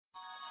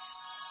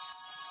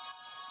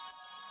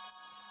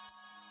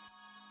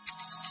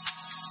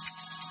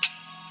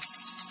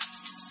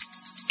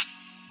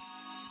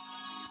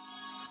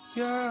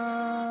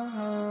Yeah,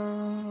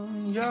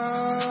 yeah,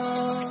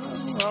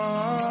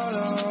 la,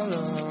 la, la,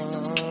 la.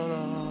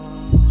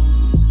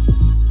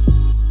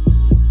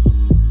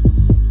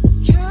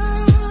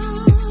 Yeah,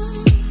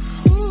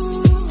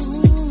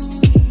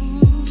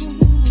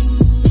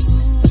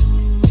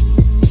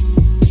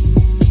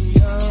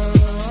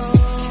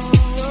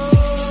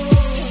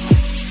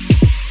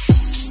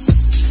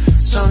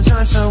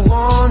 sometimes I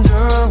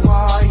wonder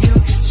why you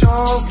keep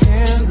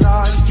talking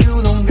like you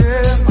don't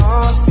give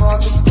a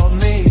fuck about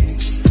me.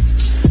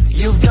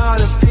 You've got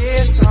a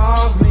piece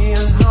of me,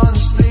 and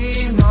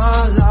honestly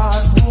my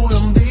life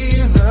wouldn't be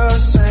the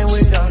same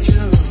without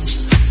you.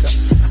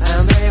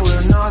 And babe,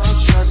 we're not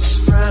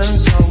just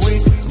friends, are we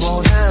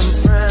more than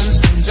friends?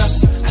 And just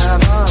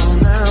have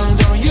an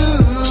end on you.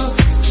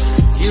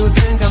 You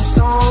think I'm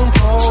stone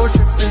cold,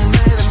 tripping,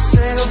 man, I'm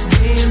sick of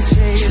being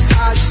teased.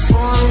 I just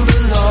want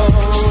below,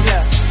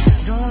 yeah.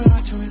 Don't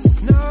lie to me,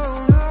 no,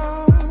 no,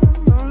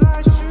 don't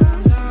lie to me,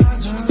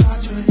 don't lie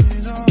to me,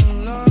 don't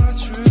lie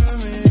to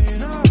me,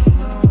 no,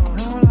 no,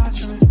 don't lie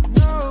to me,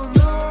 no,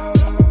 no,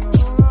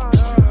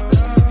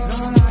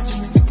 don't lie to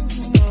me.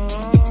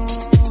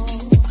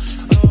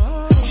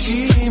 She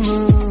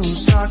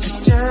moves like a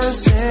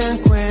dancing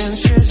queen,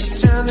 she's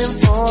attending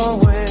for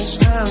wings,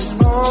 and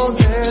all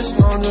this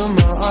under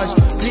my eyes.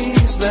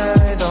 Please,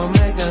 babe, don't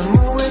make that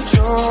move with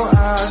your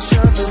eyes.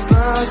 Shut the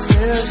past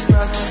is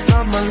past,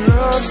 but my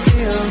love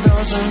still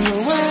goes on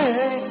your way.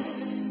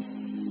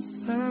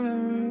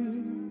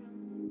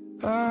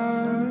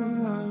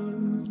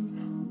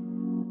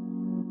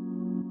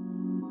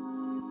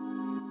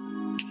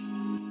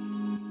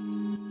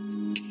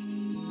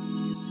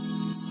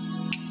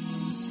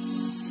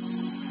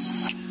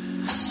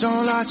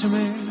 Don't lie to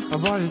me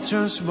about your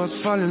chance, about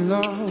falling in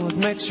love. What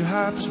makes you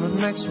happy is what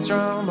makes you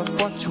drown. But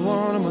what you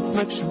want and what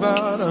makes you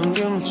bad, I'm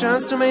giving a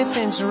chance to make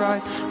things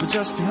right. But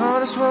just be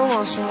honest for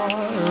once in a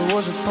while. It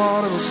was a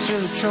part of a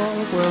silly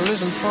joke. Well,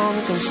 isn't fun,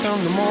 it can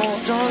stand no more.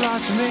 Don't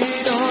lie to me,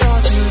 don't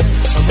lie to me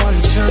about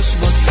your chance,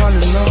 about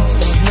falling in love.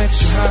 What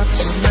makes you happy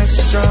is what makes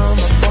you drown.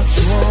 But what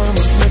you want and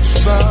what makes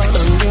you bad,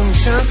 I'm giving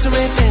a chance to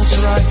make things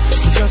right.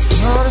 But just be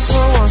honest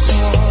for once in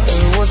a while.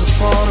 It was a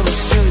part of a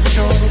silly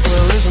joke.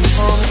 Well, isn't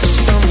fun, it can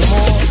stand no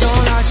more.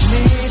 Don't lie to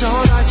me,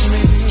 don't lie to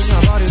me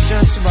about your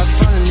chance, about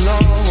falling in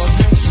love. What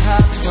makes you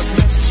happy, what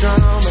makes you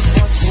drown. But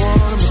what you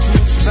want, what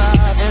makes you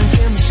bad, and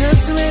give me a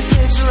chance to make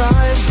things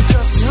right. But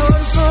just be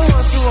honest for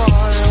once in a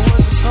while. It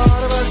was a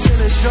part of a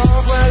silly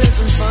joke. Well,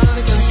 isn't fun,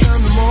 it can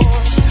stand no more.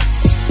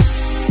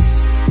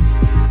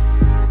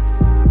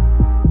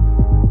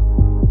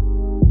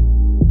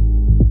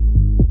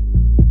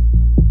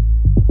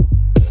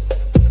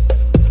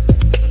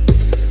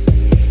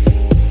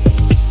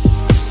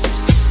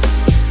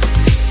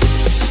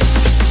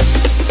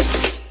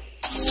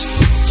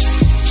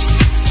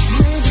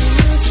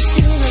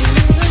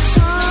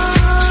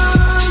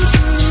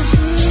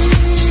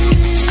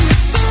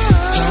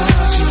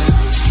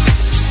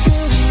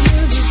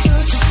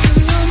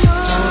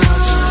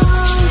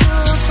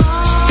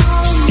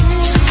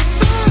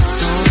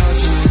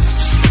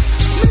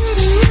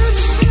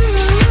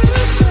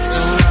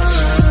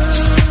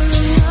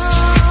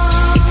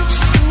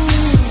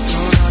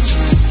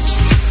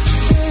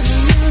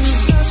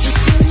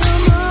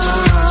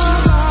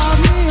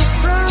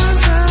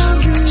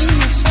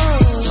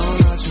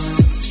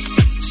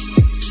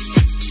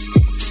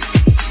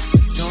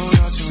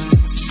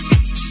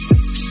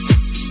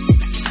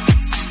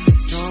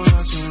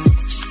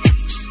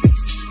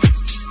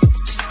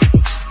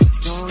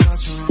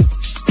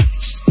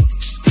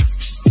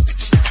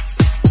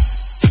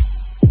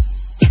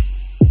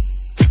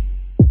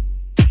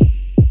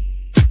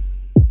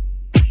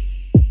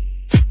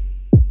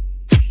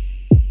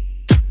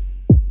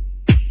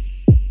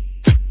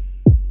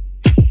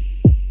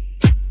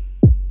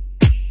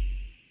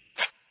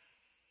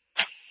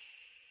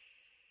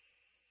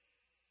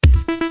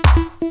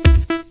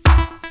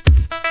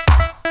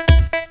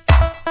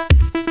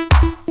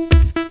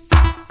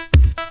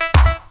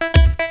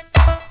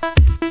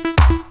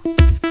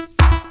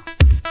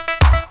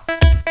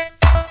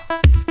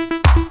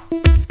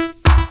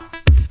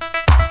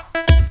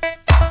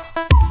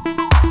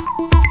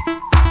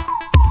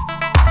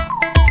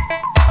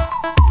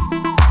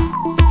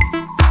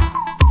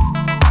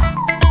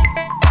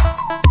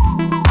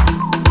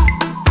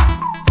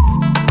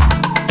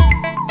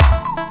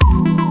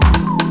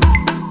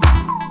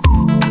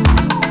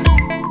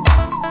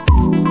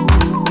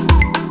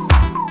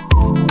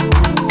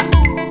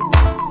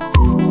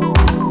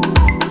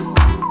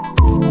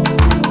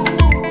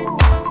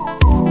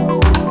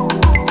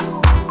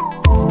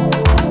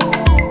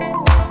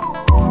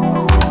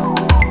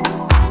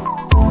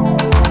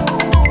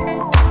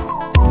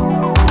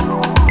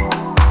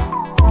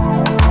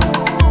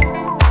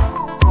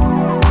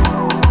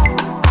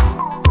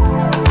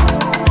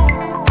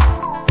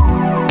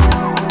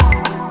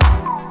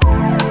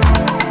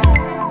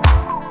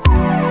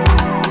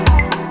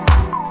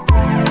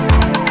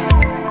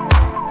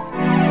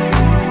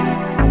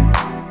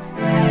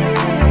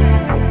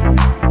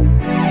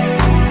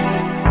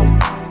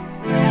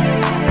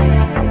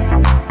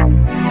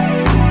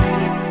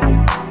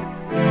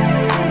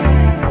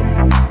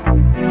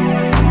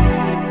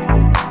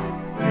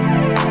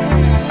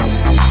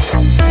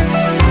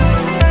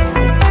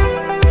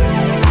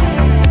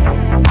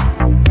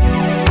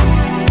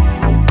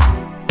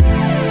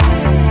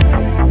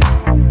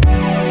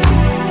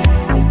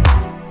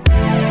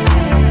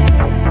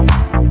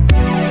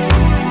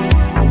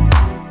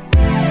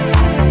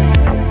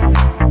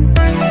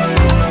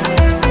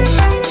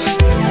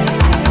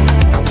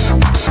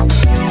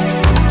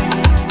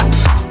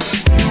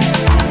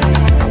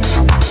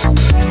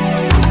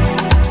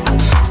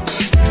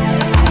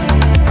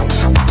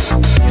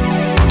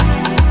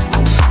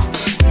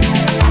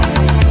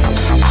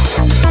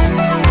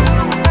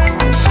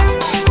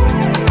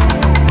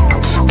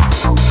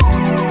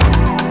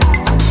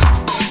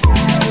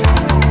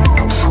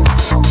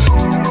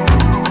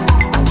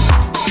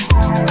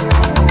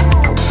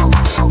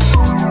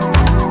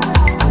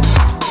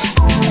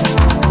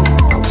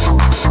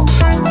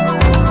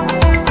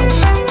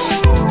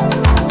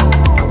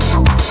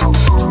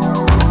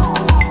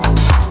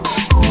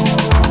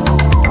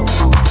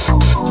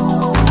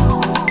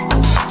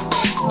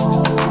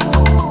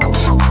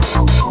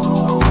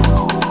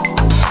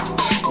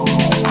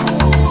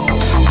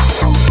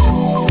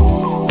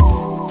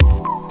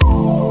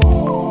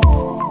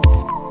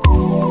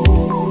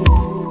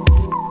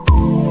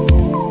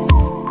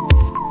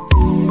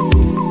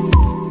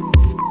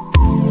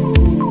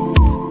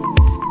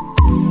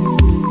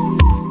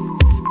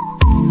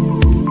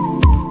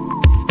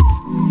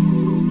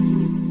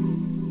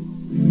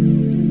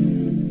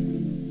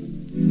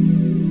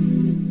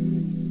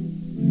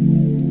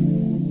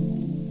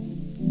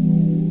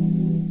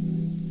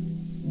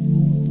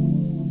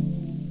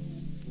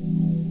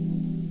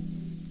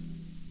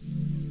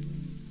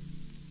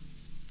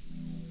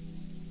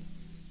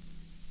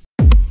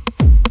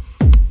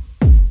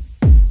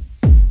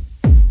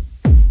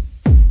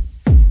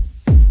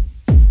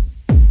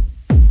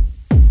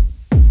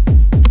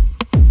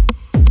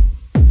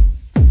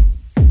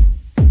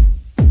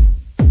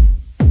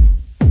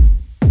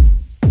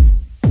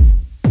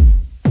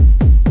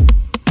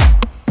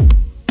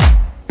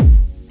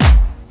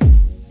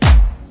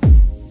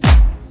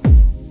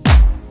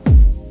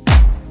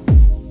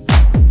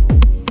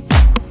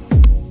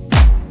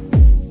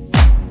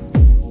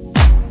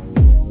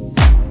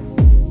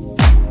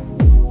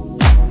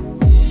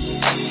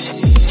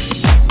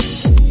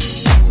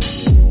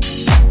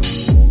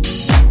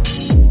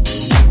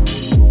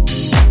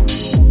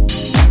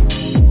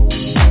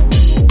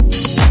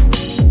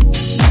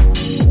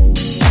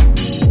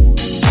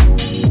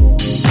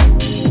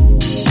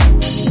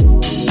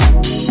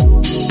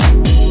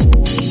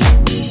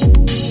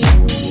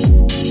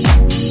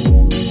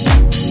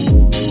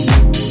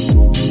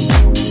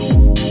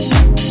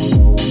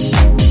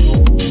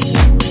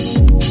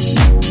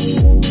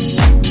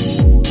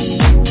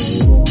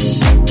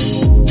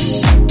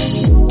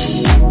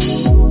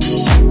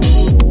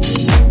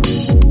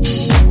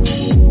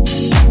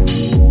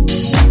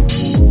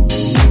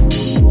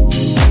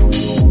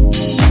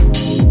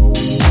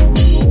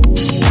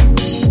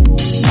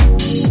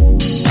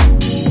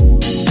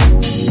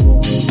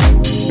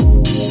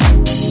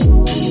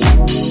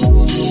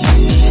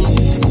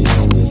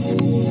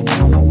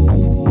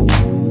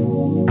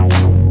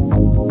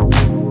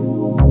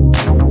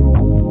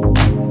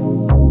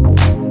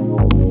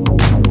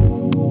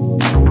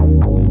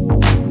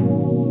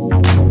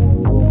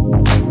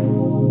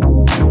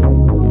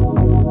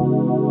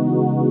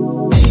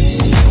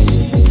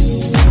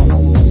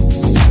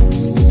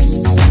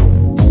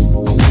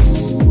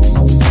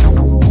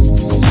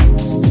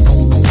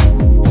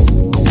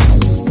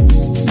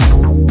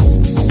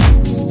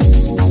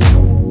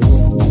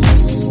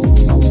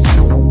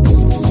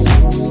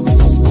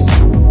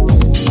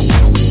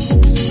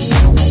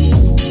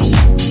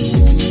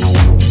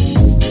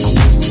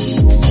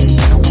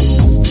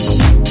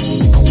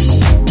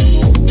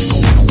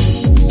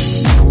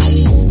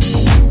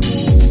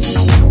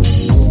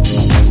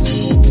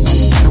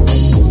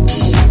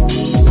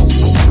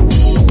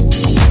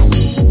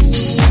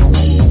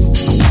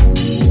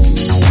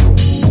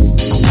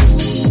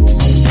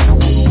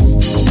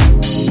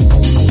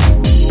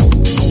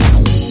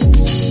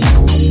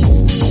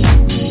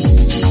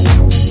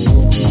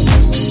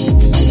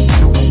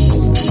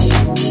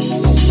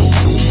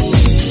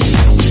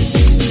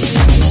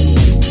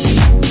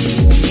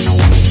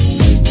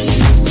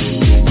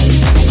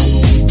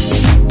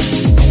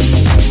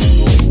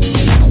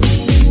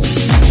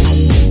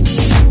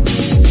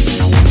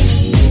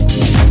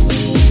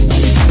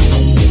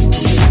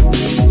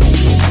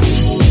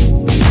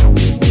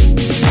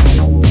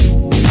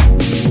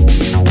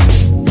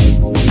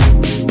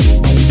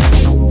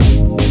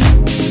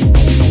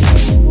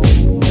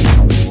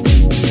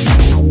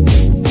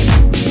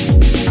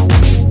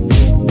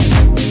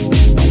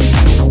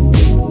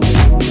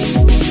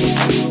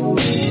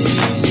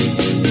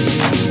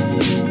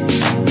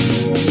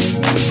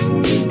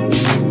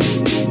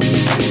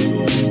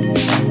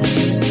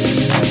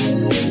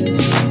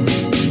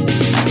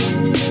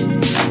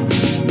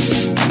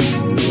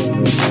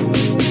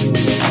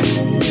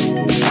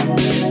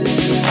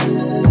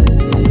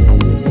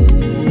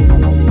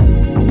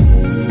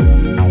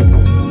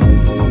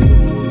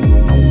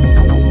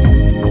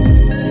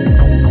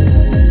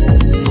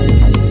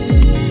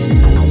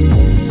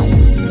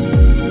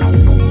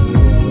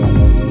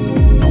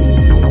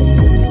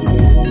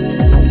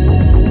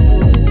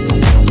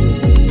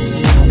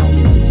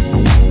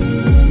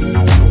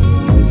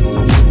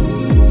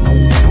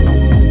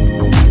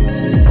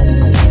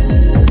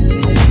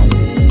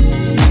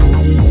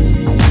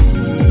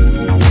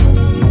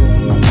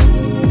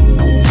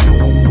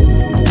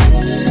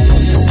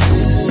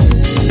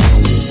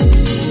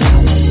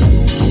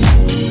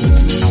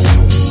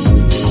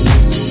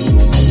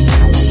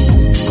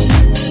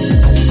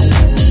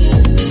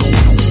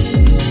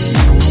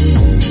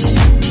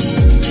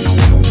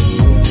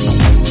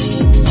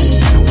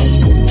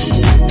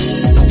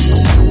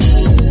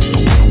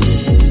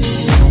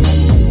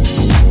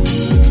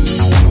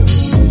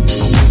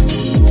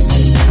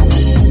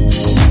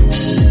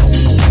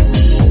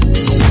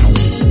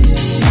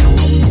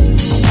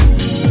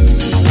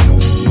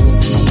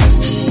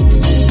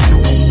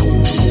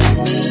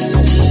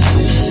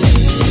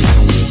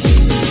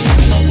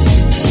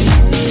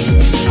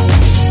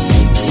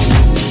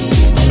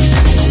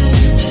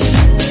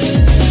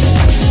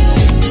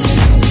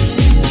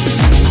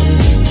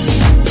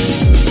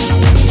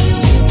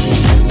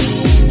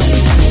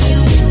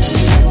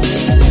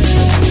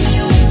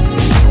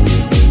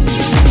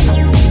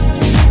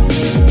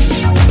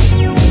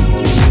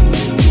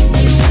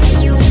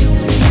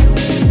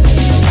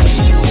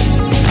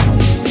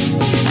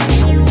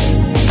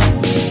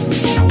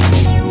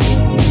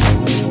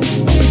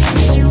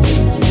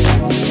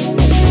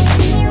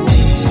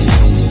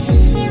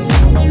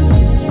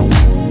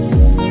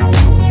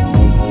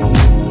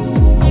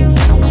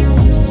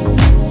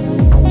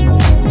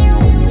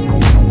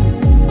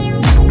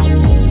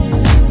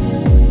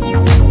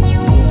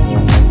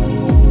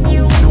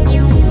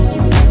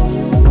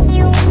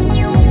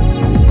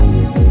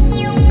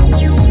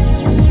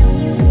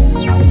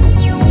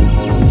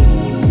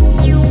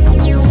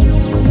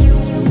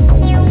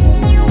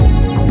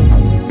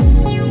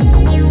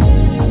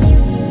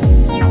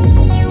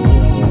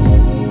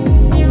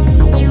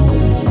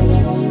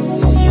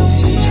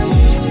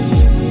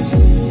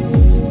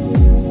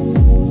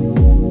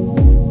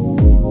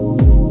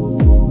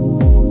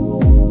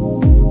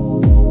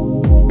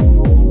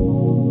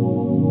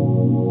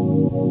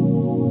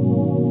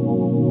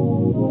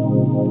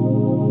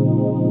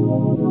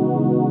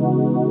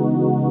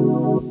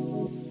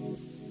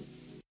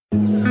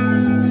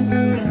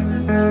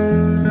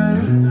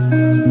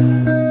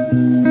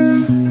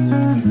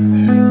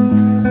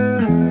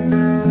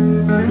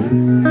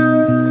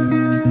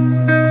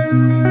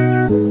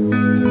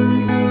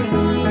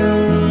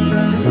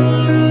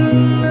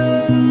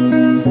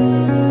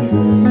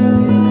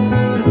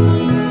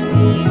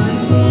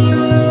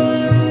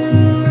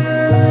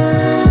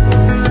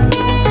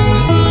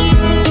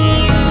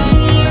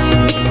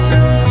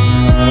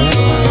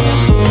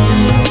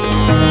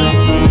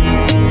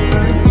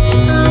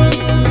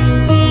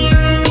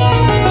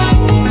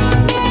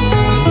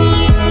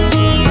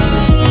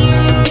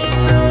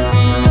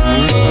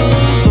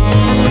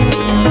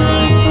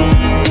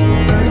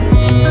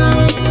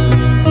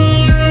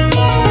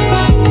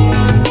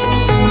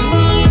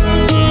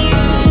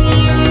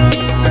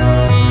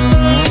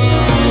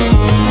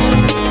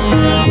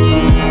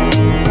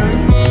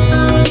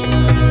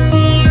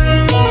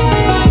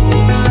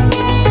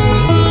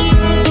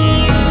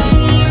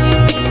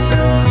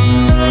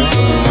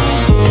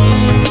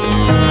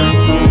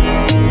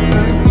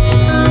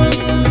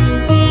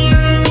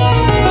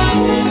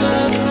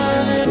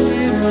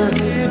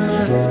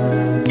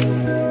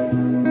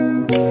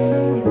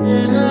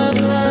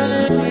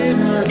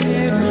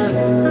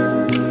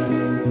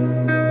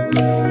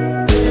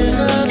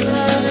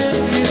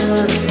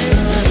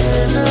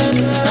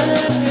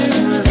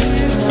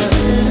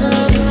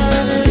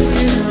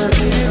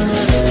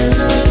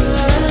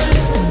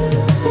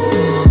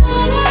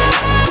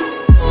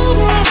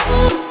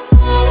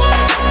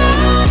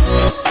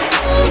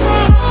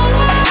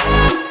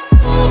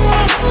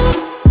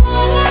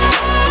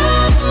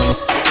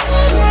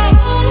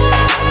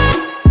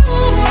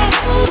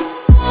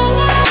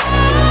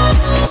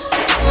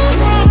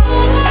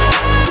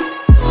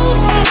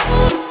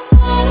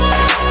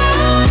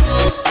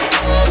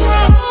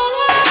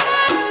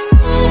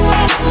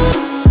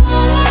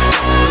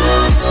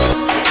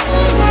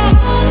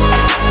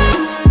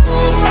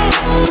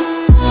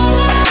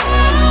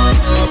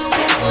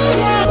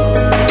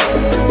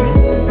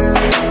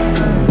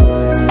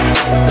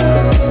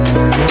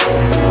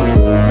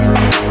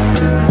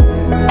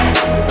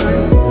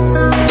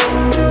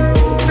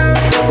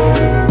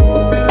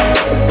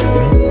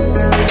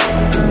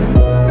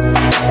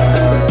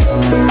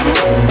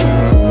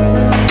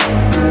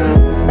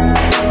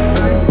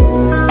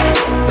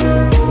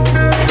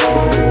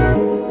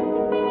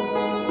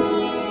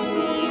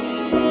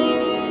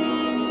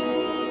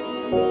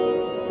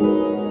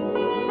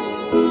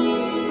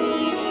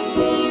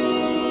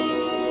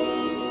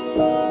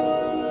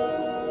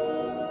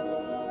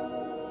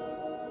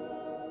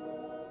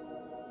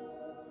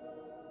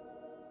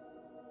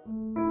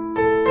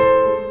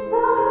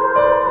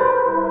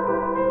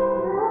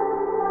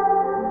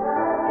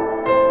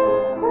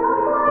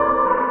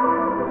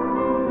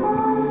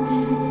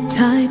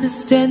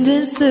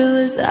 standing still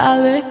as I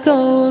let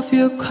go of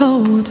your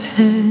cold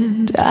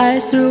hand.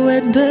 Eyes are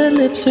wet but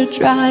lips are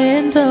dry,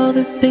 and all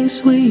the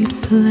things we'd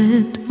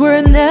planned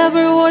were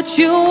never what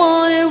you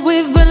wanted.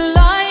 We've been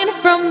lying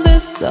from the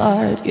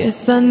start.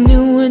 Guess I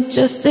knew it,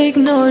 just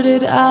ignored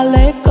it. I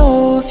let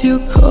go of your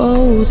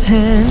cold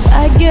hand.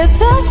 I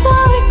guess I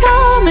saw it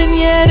coming,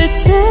 yet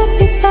it took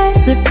me by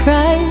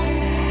surprise.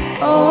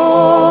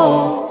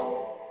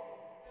 Oh,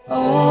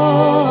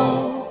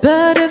 oh.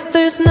 But if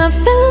there's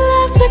nothing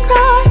left to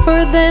cry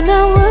for, then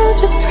I will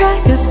just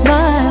crack a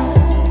smile.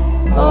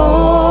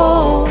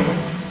 Oh,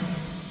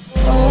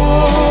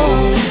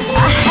 oh.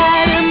 I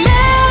had a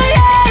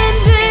million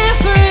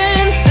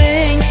different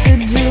things to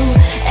do,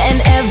 and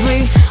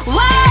every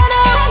one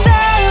of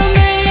them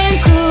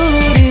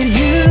included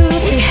you.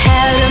 We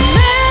had a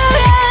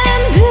million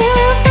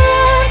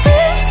different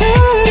things to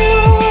do.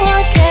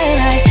 What can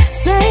I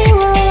say?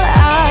 Well,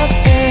 I've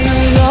been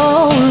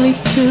lonely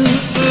too.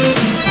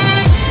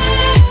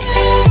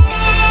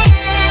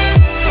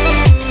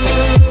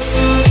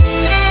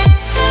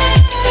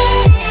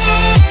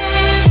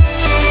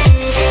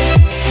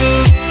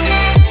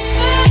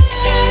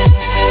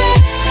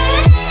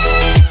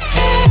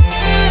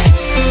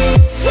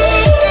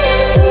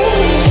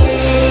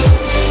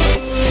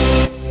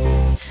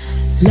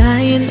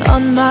 Lying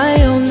on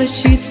my own, the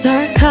sheets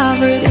are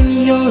covered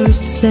in your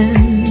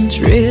scent.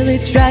 Really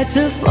tried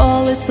to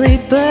fall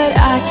asleep, but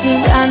I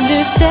can't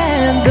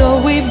understand.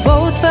 Though we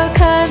both felt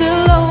kinda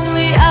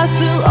lonely, I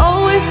still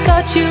always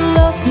thought you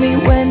loved me.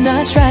 When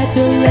I tried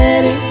to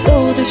let it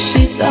go, the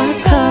sheets are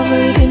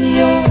covered in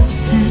your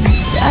scent.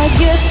 I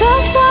guess I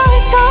saw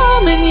it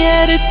coming,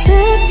 yet it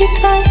took me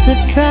by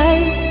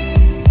surprise.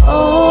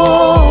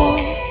 Oh,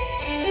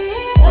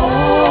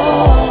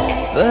 oh.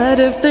 But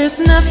if there's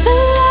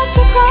nothing left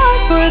to cry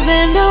for,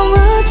 then I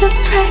will just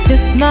crack a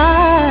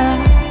smile.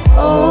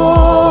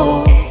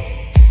 Oh,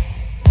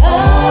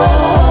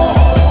 oh.